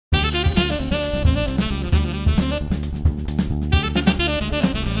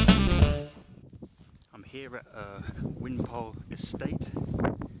here at Wimpole Estate.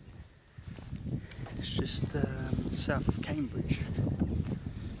 It's just south of Cambridge,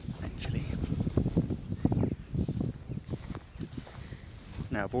 actually.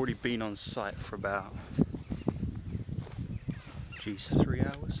 Now I've already been on site for about, 3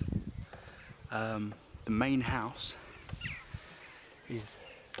 hours. The main house is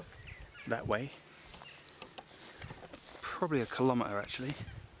that way, probably a kilometre actually,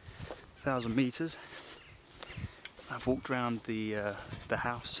 1,000 metres. I've walked around the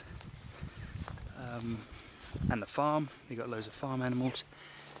house and the farm. They got loads of farm animals.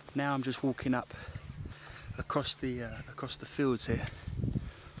 Now I'm just walking up across the fields here.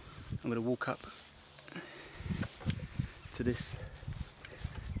 I'm going to walk up to this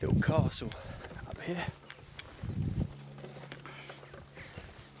little castle up here.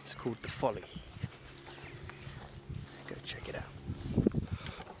 It's called the Folly. Go check it out.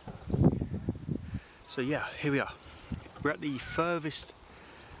 So yeah, here we are. We're at the furthest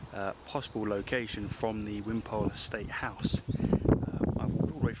possible location from the Wimpole Estate house. I've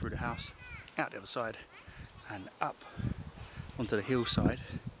walked all the way through the house, out the other side, and up onto the hillside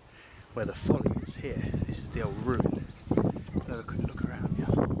where the Folly is here. This is the old ruin. Have a quick look around here.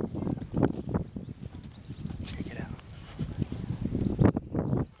 Check it out.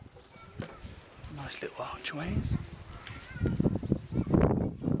 Nice little archways.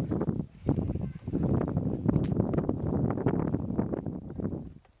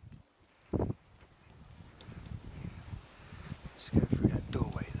 Let's go through that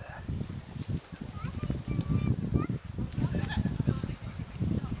doorway there.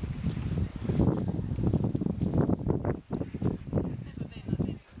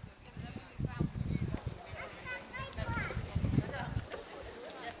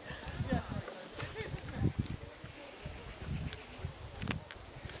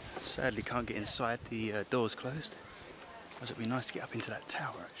 Sadly can't get inside, the door's closed. Otherwise it'd be nice to get up into that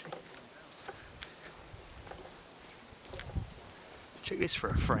tower actually. Check this for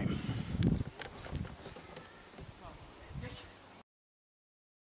a frame.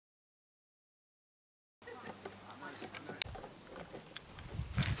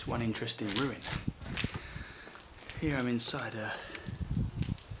 It's one interesting ruin. Here I'm inside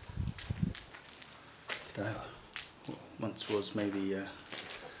don't know, what once was maybe a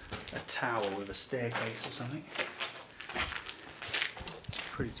tower with a staircase or something.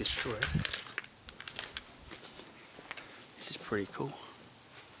 Pretty destroyed. This is pretty cool.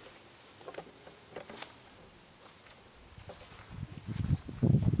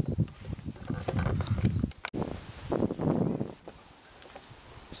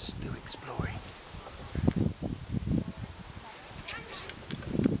 Still exploring. Check this.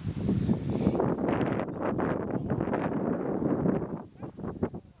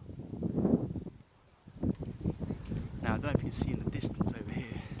 Now I don't know if you can see in the distance over here.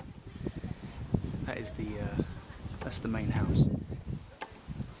 That is that's the main house.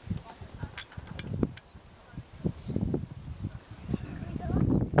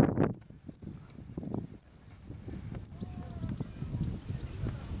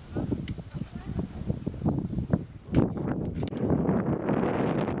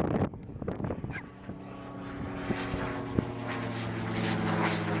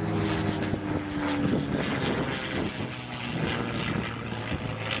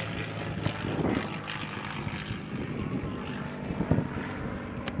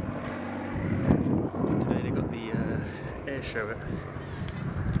 Air show at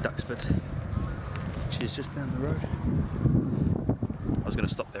Duxford, which is just down the road. I was going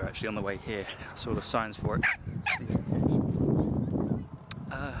to stop there actually on the way here. I saw the signs for it.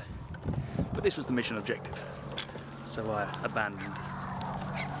 But this was the mission objective, so I abandoned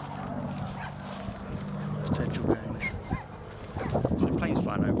potential going there. So the plane's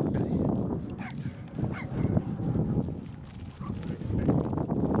flying over really.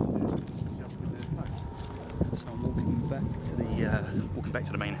 Walking back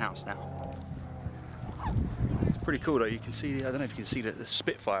to the main house now. It's pretty cool though. You can see, I don't know if you can see the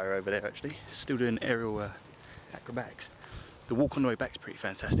Spitfire over there actually, still doing aerial acrobatics. The walk on the way back is pretty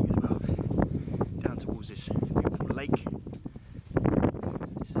fantastic as well. Down towards this beautiful lake.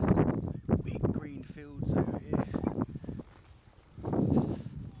 There's big green fields over here.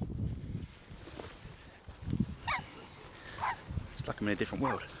 It's like I'm in a different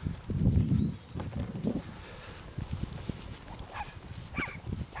world.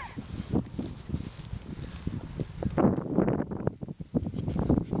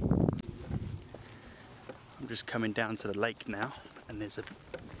 Just coming down to the lake now, and there's a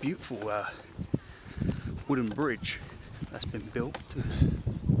beautiful wooden bridge that's been built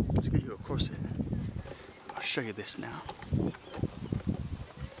to get you across it. I'll show you this now.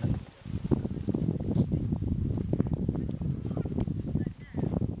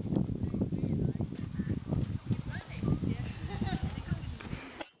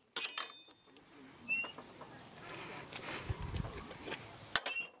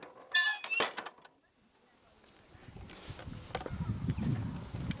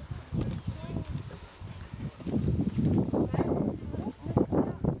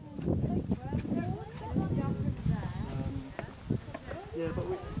 Yeah, but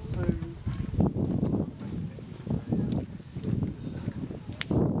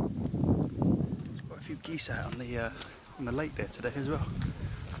there's quite a few geese out on the lake there today as well.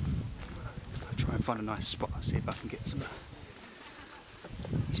 I'll try and find a nice spot, see if I can get some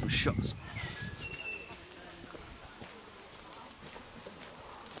shots.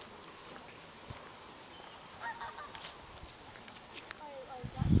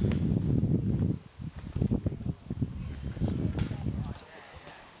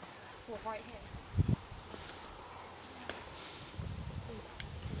 Right here.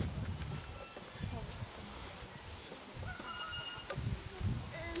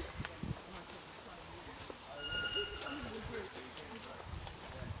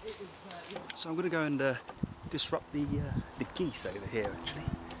 So I'm going to go and disrupt the geese over here actually.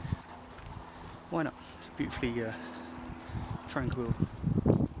 Why not? It's a beautifully tranquil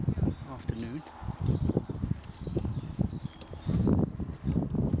afternoon. I'm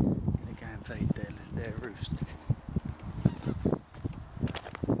going to go invade their roost.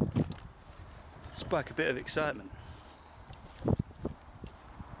 Spike a bit of excitement.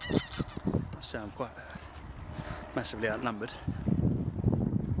 I sound quite massively outnumbered.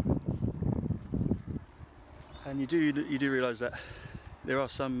 And you do realise that there are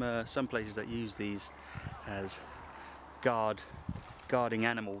some places that use these as guarding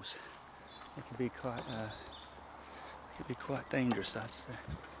animals. It can be quite dangerous, I'd say.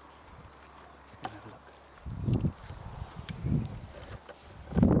 Let's go and have a look.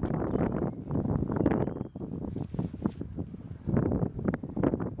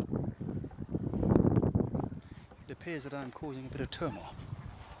 It appears that I'm causing a bit of turmoil.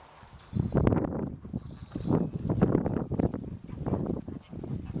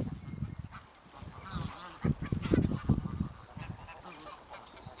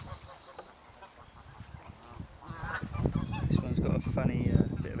 Funny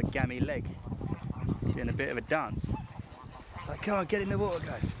bit of a gammy leg, doing a bit of a dance. It's like, come on, get in the water,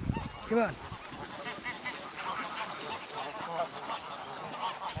 guys. Come on.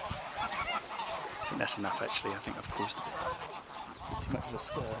 I think that's enough, actually. I think I've caused a bit too much of a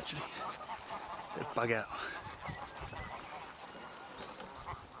stir, actually. Bit of bug out.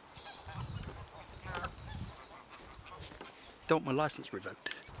 Don't want my license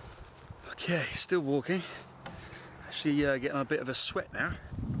revoked. Okay, still walking. Actually getting a bit of a sweat now.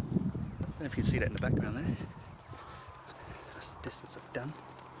 Don't know if you can see that in the background there. That's the distance I've done.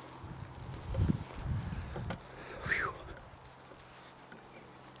 Whew.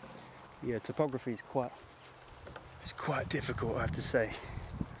 Yeah, topography is quite difficult, I have to say.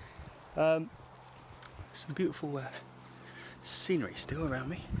 Some beautiful scenery still around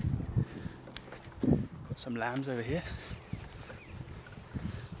me. Got some lambs over here.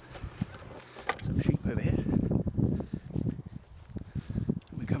 Some sheep over here.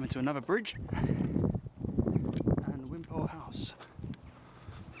 Coming to another bridge and Wimpole House.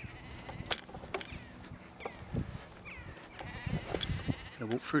 Gonna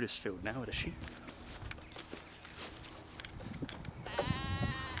walk through this field now with a sheep.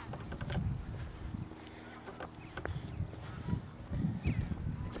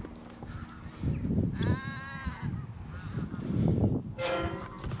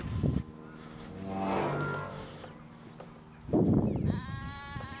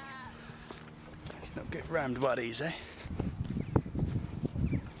 Not get rammed by these, eh?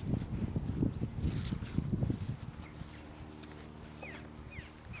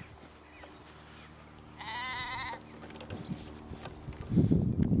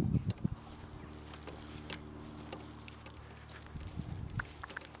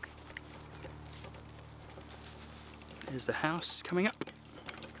 There's the house coming up.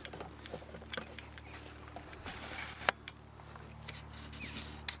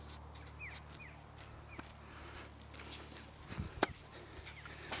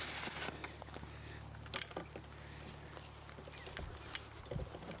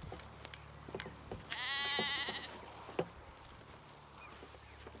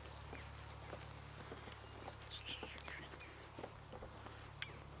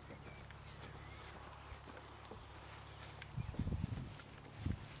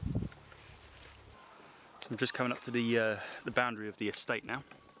 I'm just coming up to the boundary of the estate now.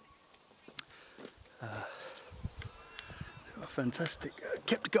 Got a fantastic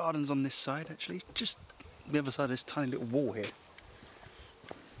kept gardens on this side, actually. Just the other side of this tiny little wall here.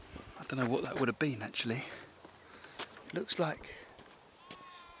 I don't know what that would have been actually. It looks like,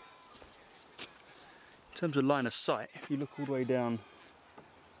 in terms of line of sight, if you look all the way down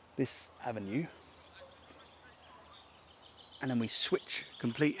this avenue, and then we switch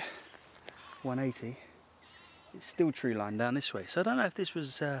complete 180, it's still tree line down this way. So I don't know if this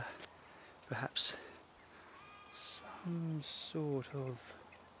was perhaps some sort of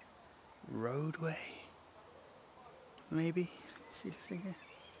roadway, maybe. See this thing here?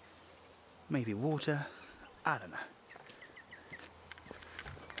 Maybe water, I don't know.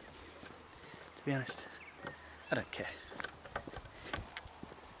 To be honest, I don't care.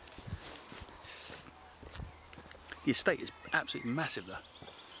 The estate is absolutely massive though.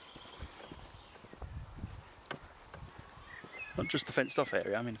 Not just the fenced off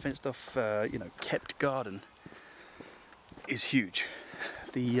area, I mean fenced off, you know, kept garden is huge.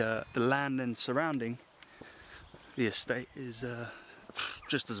 The land and surrounding the estate is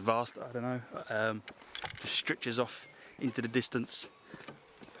just as vast, I don't know, just stretches off into the distance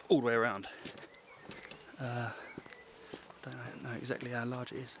all the way around. Don't know exactly how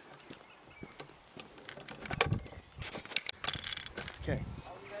large it is. Okay,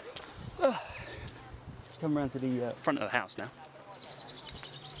 come around to the front of the house now.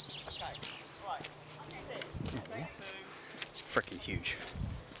 It's freaking huge.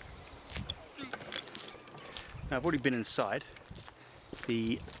 Now I've already been inside.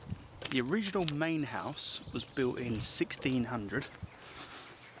 The original main house was built in 1600,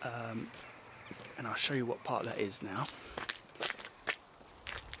 and I'll show you what part that is now.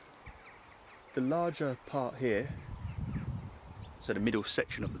 The larger part here, so the middle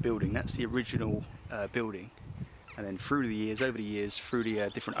section of the building, that's the original building, and then through the years, over the years, through the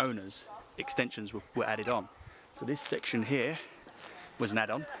different owners, extensions were added on. So this section here was an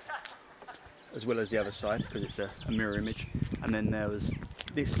add-on, as well as the other side, because it's a mirror image, and then there was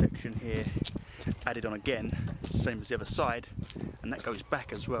this section here added on again, same as the other side, and that goes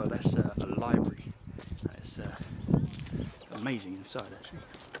back as well. That's a library. That's amazing inside actually.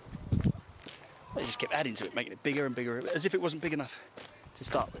 They just kept adding to it, making it bigger and bigger, as if it wasn't big enough to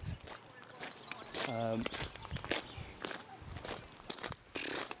start with.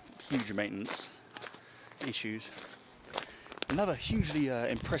 Huge maintenance issues. Another hugely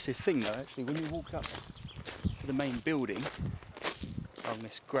impressive thing though, actually, when you walk up to the main building along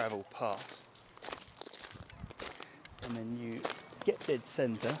this gravel path, and then you get dead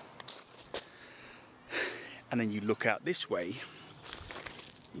centre, and then you look out this way,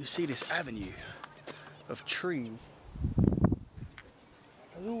 you see this avenue of trees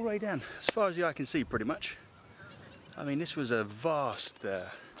all the way down, as far as the eye can see pretty much. I mean, this was a vast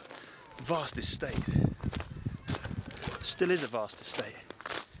estate. Still is a vast estate.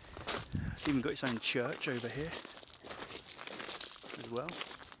 It's even got its own church over here as well.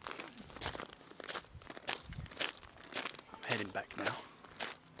 I'm heading back now.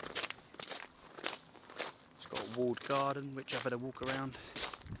 It's got a walled garden which I've had a walk around.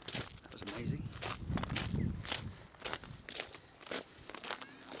 That was amazing.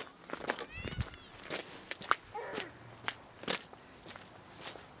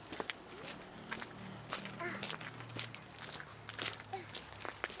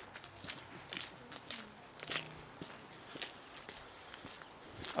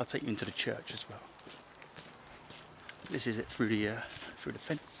 I'll take you into the church as well. This is it through the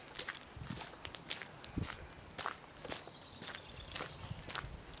fence.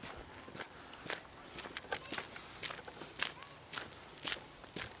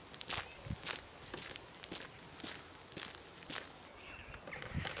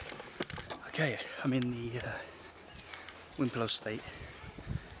 Okay, I'm in the Wimpole Estate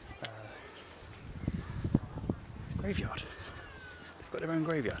graveyard. They've got their own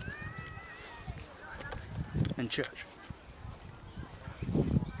graveyard and church,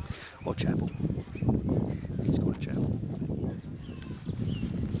 or chapel. It's called a chapel.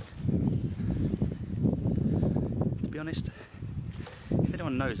 To be honest, if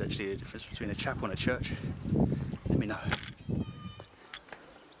anyone knows actually the difference between a chapel and a church, let me know.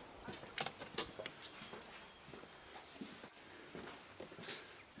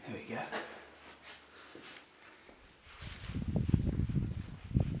 There we go.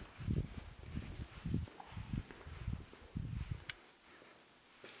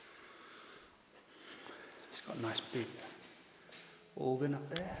 It's got a nice big organ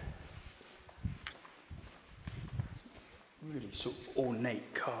up there. Really sort of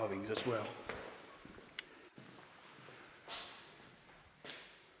ornate carvings as well.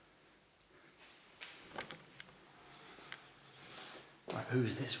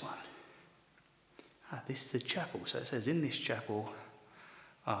 Who's this one? Ah, this is a chapel. So it says in this chapel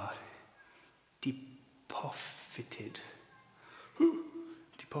are deposited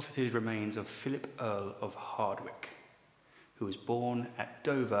remains of Philip Earl of Hardwicke, who was born at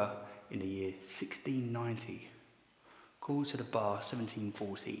Dover in the year 1690, called to the bar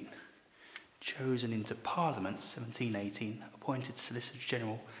 1714, chosen into Parliament 1718, appointed Solicitor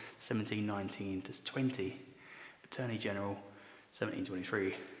General 1719 to 20, Attorney General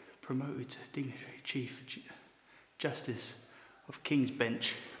 1723, promoted to dignitary Chief Justice of King's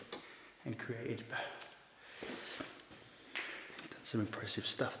Bench, and created. Done some impressive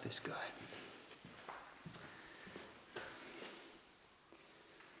stuff, this guy.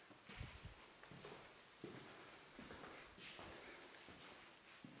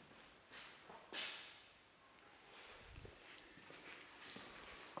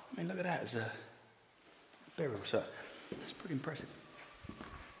 I mean, look at that as a burial site. It's pretty impressive.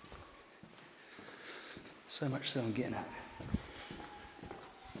 So much so I'm getting at.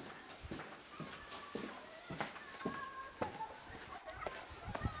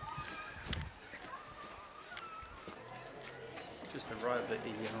 Just arrived at the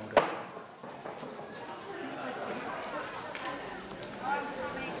old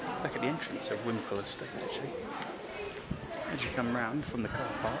back at the entrance of Wimpole Estate, actually. As you come round from the car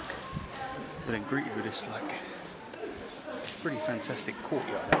park, we're then greeted with this like pretty fantastic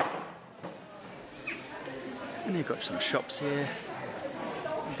courtyard. And they've got some shops here.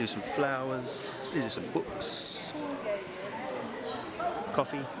 They do some flowers, they do some books,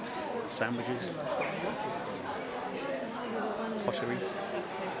 coffee, sandwiches, pottery,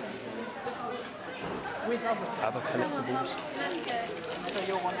 other collectibles. So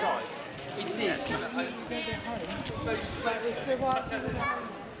you're one guy? It is.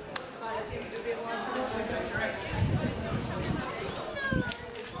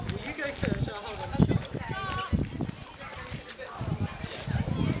 Will you go first? I'll hold on the shop.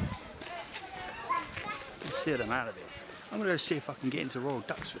 Let's see them out of it. I'm going to go see if I can get into Royal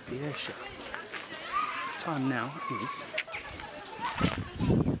Duxford, the air show. The time now is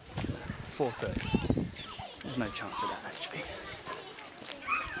 4:30. There's no chance of that, actually.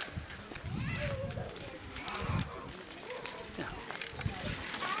 Yeah.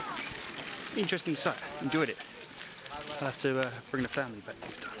 Interesting sight. Enjoyed it. I'll have to bring the family back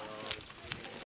next time.